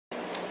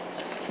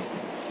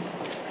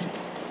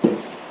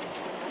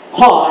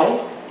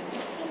Hi.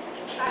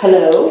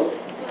 Hello.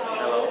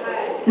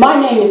 My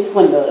name is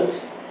Swindel.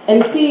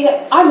 And see,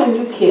 I'm a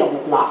new kid on the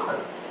block.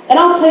 And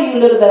I'll tell you a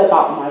little bit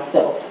about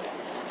myself.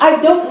 I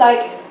don't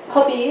like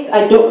puppies,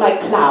 I don't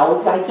like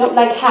clouds, I don't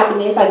like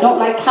happiness, I don't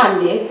like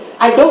candy,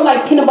 I don't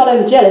like peanut butter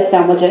and jelly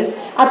sandwiches.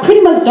 I pretty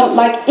much don't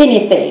like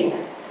anything.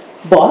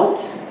 But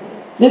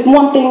there's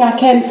one thing I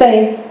can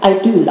say I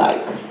do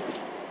like.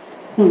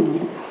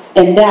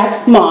 And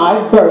that's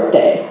my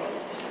birthday.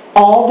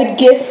 All the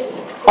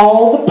gifts,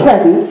 all the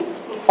presents,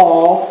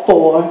 all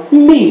for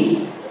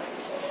me.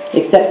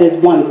 Except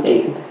there's one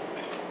thing.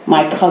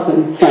 My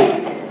cousin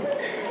Frank.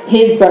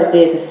 His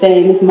birthday is the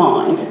same as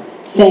mine.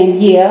 Same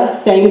year,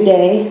 same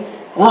day.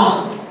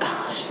 Oh,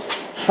 gosh.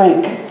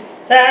 Frank.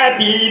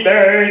 Happy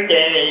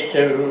birthday to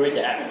you.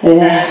 Yeah.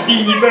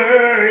 Happy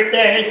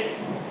birthday.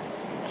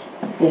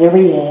 There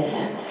he is.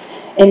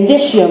 And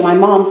this year, my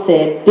mom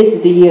said, this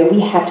is the year we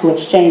have to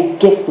exchange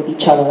gifts with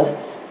each other.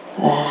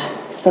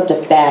 Such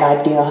a bad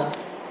idea.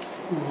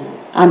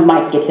 I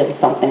might get him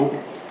something.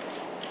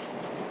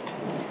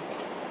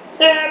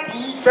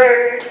 Happy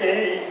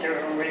birthday to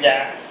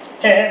ya.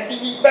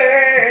 Happy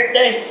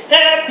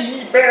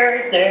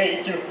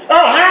birthday to.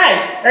 Oh, hi!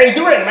 How are you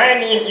doing? My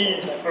name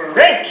is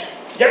Frank.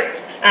 Yep.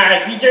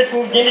 We just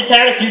moved into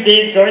town a few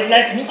days ago. It's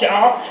nice to meet you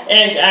all.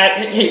 And,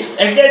 hey,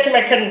 have you guys seen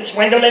my cousin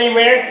Swindel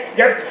anywhere?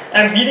 Yep.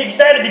 I'm really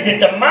excited because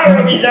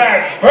tomorrow is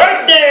our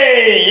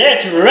birthday!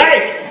 That's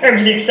right! I'm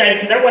really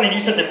excited because I want to do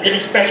something really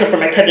special for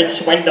my cousin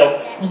Swindel.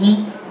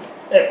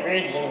 Where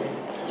is he?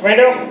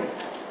 Swindel?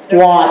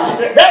 What?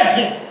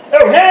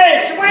 Oh,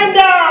 hey,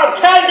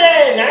 Swindel,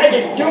 cousin! How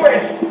you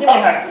doing?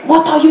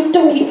 What are you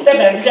doing?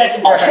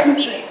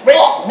 Wait,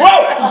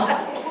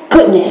 whoa!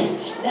 Goodness.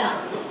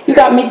 You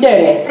got me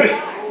dirty.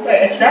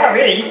 It's not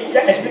really.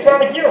 What's wrong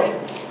with you?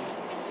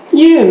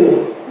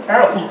 You.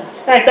 Oh,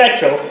 I thought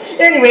so.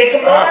 Anyway,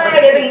 come on.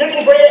 I've been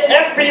looking for you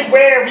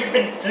everywhere.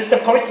 We're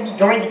supposed to be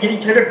going to get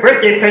each other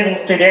birthday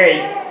presents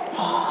today.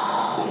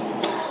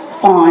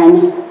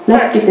 Fine.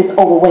 Let's get this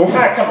over with.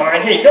 Oh, come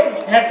on. Hey,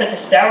 don't have such a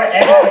sour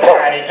attitude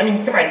about it. I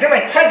mean, come on. You're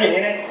my cousin.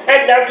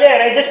 And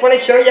I just want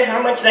to show you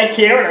how much I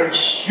care. And I'm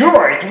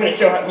sure you want to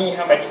show me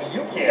how much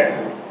you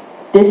care.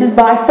 This is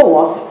by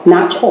force,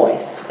 not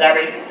choice.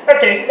 Sorry.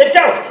 Okay, let's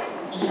go.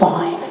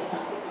 Fine.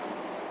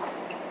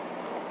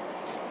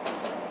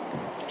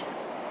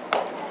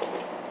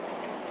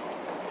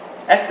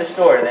 At the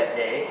store that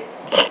day.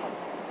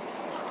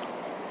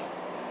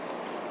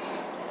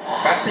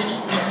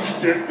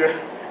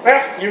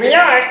 Well, here we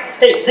are.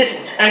 Hey,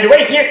 listen, on the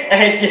way here, I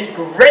had this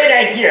great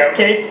idea,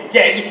 okay?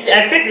 Yeah, you see,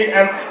 I figured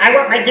I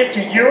want my gift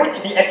to you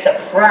to be a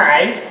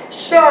surprise.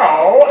 So,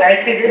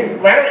 I figured,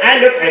 why don't I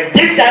look on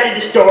this side of the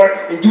store,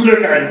 and you look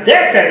on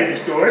that side of the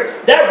store.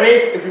 That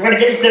way, if we want to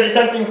get each other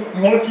something,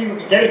 you won't see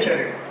what we get each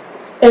other.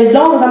 As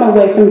long as I'm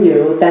away from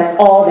you, that's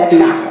all that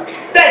matters.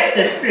 That's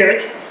the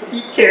spirit.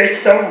 He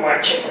cares so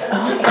much.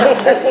 Oh,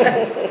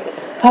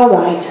 gosh. All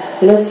right,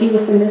 let's see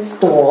what's in this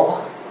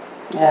store.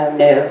 Oh,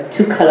 no,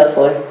 too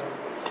colorful.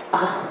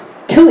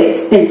 Too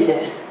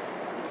expensive.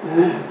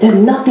 There's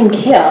nothing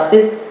here.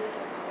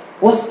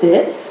 What's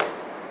this?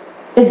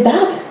 Is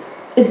that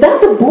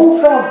the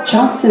Bullfrog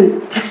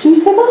Johnson action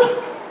figure?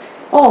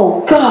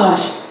 Oh,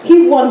 gosh.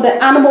 He won the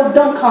Animal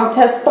Dunk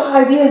Contest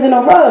 5 years in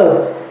a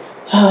row.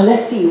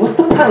 Let's see. What's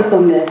the price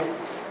on this?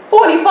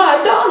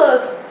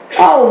 $45.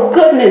 Oh,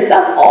 goodness.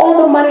 That's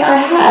all the money I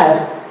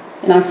have.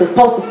 And I'm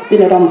supposed to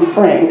spend it on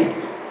Frank.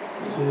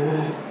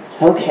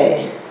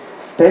 Okay.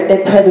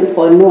 Birthday present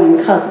for annoying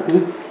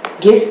cousin.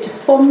 Gift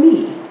for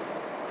me.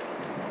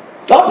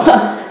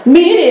 Oh,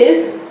 me it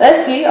is.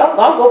 Let's see. I'll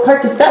go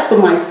purchase that for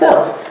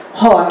myself.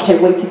 Oh, I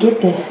can't wait to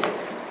get this.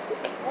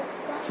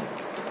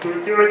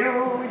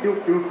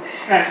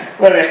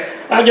 Well,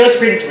 all those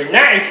things were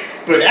nice,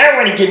 but I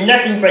want to get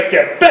nothing but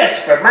the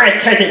best for my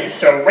cousin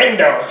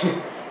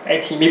Swindel.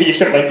 I'd see, maybe there's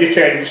something on this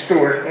side of the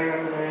store.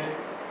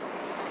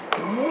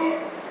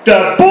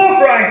 The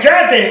Bullfrog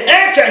Johnson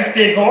action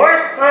figure?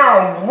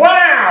 Oh,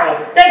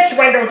 wow! That's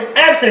Swindel's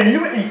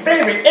absolutely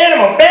favorite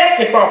animal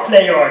basketball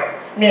player.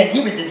 Man,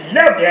 he would just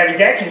love to have his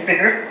action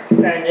figure.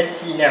 Let's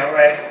see now,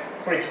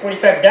 it's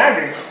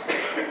 $45.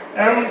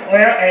 Well,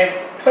 I have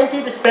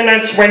 20 to spend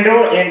on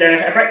Swindel, and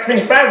I brought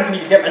 25 with me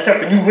to get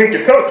myself a new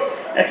winter coat.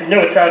 After you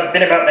know it's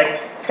been about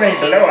like 20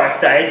 below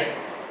outside.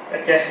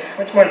 But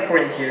what's more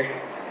important here?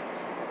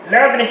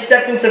 Love and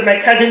acceptance of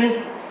my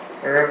cousin,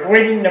 or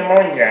avoiding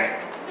pneumonia.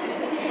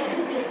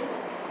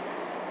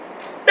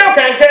 No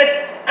contest!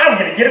 I'm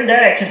gonna get him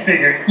that action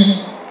figure.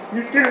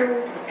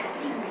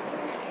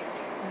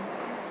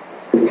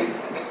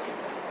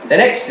 The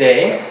next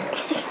day.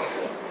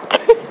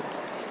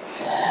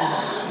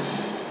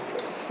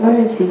 Where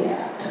is he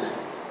at?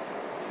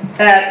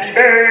 Happy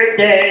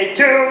birthday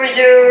to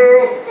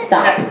you!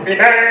 Stop. Happy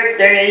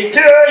birthday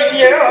to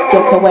you!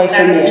 Get away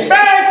from me. Happy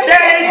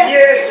birthday,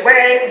 dear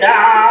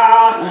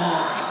Swindel!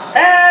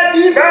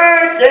 Happy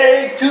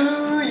birthday to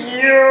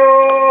you!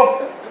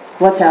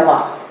 Whatever.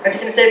 Aren't you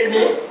gonna say it to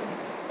me?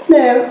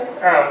 No.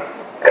 Oh.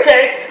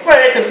 Okay, well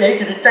that's okay,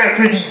 because it's time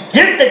for the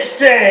gift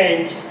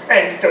exchange.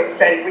 I'm so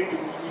excited with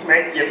this. This is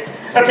my gift.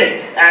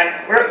 Okay,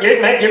 well, here's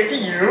my gift to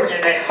you,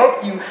 and I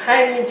hope you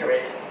highly enjoy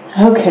it.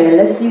 Okay,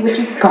 let's see what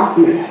you got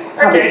me. It's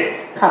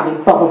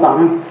probably bubble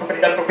gum. Open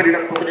it up, open it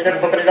up, open it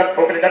up, open it up,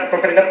 open it up,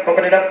 open it up,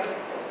 open it up.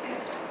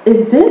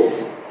 Is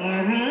this?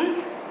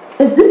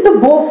 Is this the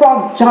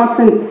Bullfrog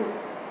Johnson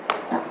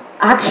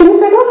action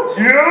figure?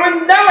 You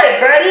know it,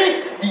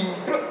 buddy!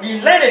 The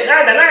latest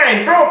on the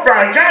line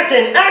Bullfrog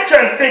Johnson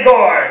action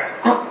figure!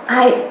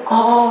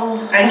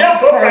 I know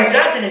Bullfrog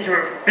Johnson is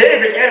your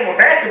favorite animal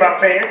basketball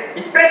player,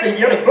 especially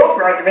the only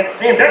Bullfrog to make the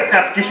slam dunk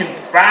competition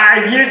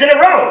 5 years in a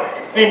row.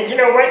 And you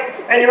know what?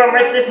 I knew how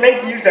much this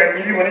meant to you, so I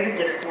really wanted to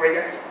get it for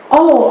you.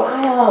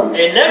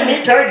 And let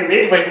me tell you,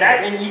 it was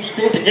not an easy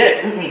thing to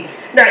get.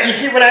 Now, you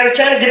see, when I was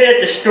trying to get it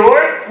at the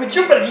store, would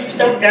you believe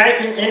some guy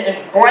came in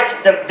and bought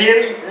the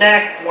very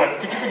last one?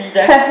 Could you believe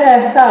that?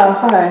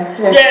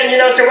 Hi. Yeah, you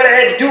know, so what I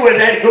had to do was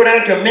I had to go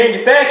down to a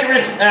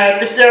manufacturer's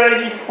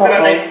facility, fill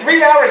out like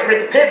 3 hours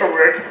worth of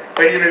paperwork,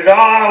 but it was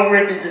all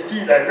worth it to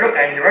see the look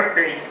on your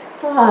face.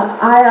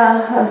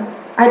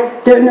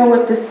 I don't know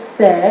what to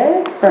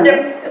say.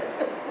 Yep.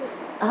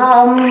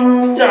 What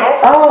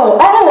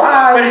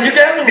did you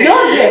get me?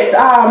 Your gift. I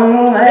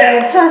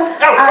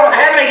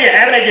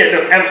have an idea.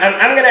 Look,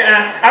 I'm gonna,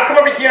 I'll come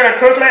over here and I'll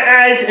close my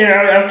eyes, you know,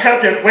 I'll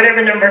count to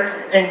whatever number,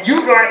 and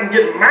you go out and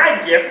get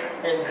my gift,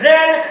 and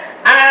then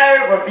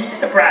I will be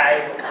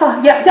surprised.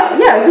 Yeah,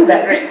 do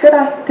that. Right. Good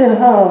idea.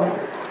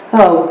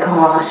 Oh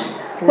gosh.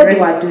 What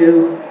do I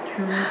do?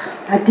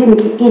 I didn't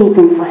get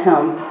anything for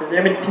him.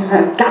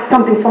 I got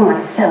something for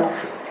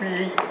myself.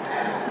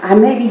 I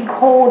may be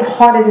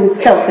cold-hearted and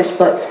selfish,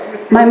 but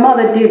my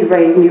mother did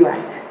raise me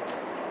right.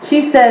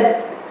 She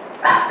said,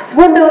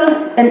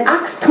 Swindel, in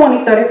Acts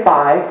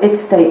 20:35, it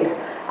states,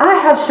 I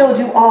have showed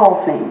you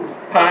all things,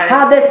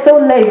 how that so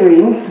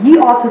laboring ye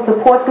ought to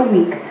support the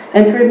weak,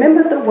 and to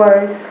remember the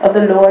words of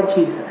the Lord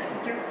Jesus.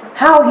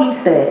 How he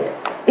said,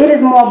 it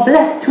is more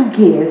blessed to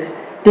give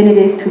than it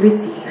is to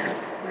receive.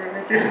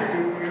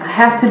 I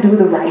have to do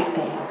the right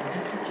thing.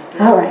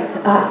 All right.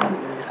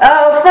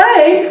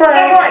 Frank.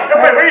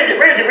 Where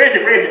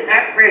is it?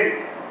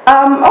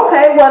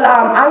 Okay, well,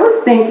 I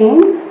was thinking,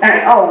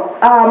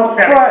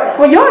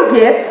 for your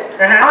gift,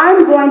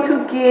 I'm going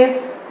to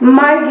give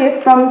my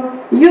gift from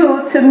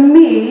you to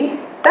me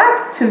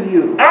back to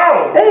you.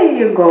 Oh! There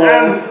you go.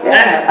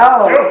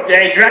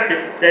 Okay, I dropped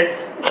it.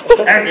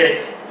 I get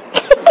it.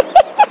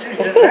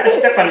 There's a lot of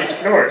stuff on this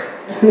floor.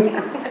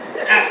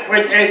 That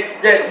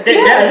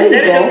is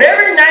a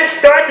very nice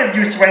start of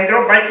you,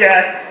 Swindel, but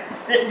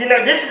you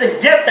know, this is a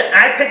gift that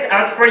I picked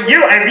out for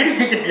you. I really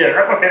think it'd be a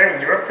lot better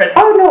than your present.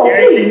 Oh no,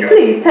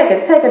 please, take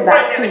it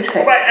back. I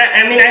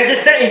mean, I'm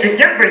just saying, it's a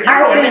gift for you.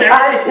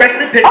 I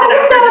especially picked it out. Oh,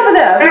 it's over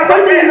there. There's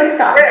something in the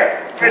sky.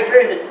 Where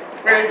is it?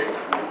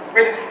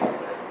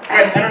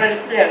 I don't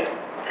understand.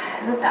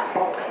 What's that?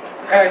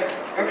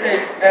 Okay,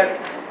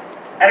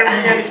 I don't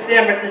really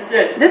understand what this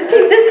is. Just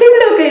keep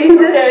looking.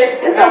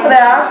 It's over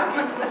there.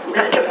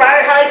 Is it the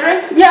fire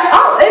hydrant?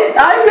 Yeah, it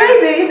may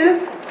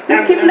be.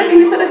 Just keep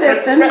looking into the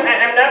distance.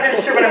 I'm not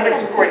really sure what I'm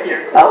looking for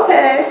here.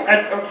 Okay.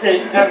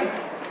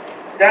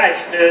 Guys,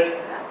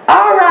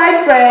 all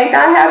right, Frank,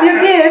 I have your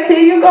gift. Here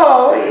you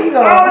go. Oh,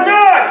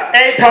 look!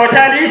 A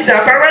totally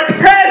separate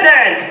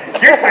present!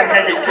 This one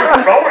has a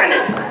cute bow on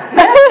it.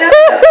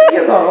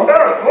 Here you go.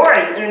 Oh, boy.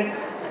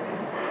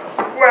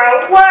 Well,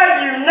 what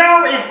do you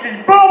know? It's the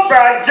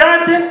Bullfrog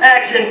Johnson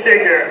action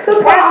figure.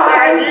 Surprise! What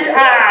are the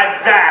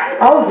odds?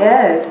 Oh,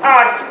 yes.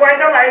 Oh,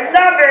 Swindel, I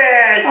love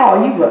it!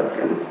 Oh, you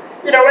welcome.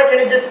 You know what?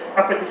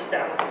 I'll put this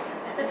down.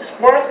 It just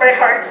warms my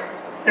heart to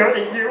know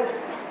that you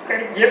got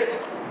a gift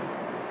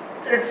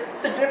as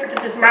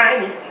significant as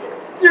mine.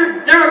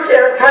 You do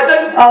care,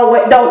 cousin. Oh,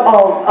 wait, don't.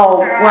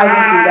 Why did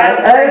you do that?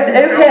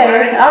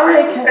 Okay, all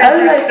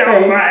right,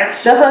 Frank.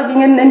 The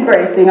hugging and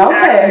embracing.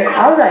 Okay,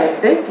 all right,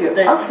 thank you.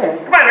 Okay.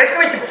 Come on, let's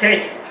go eat some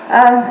cake.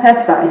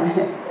 That's fine.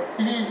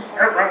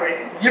 Wrong way.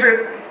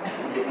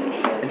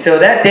 And so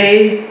that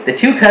day, the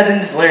two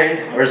cousins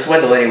learned, or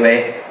Swindel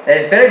anyway, that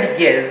it's better to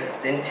give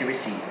than to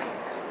receive.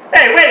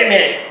 Hey, wait a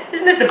minute.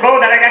 Isn't this the bow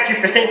that I got you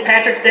for St.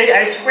 Patrick's Day?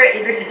 I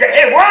swear, this is...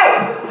 Hey,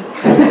 whoa!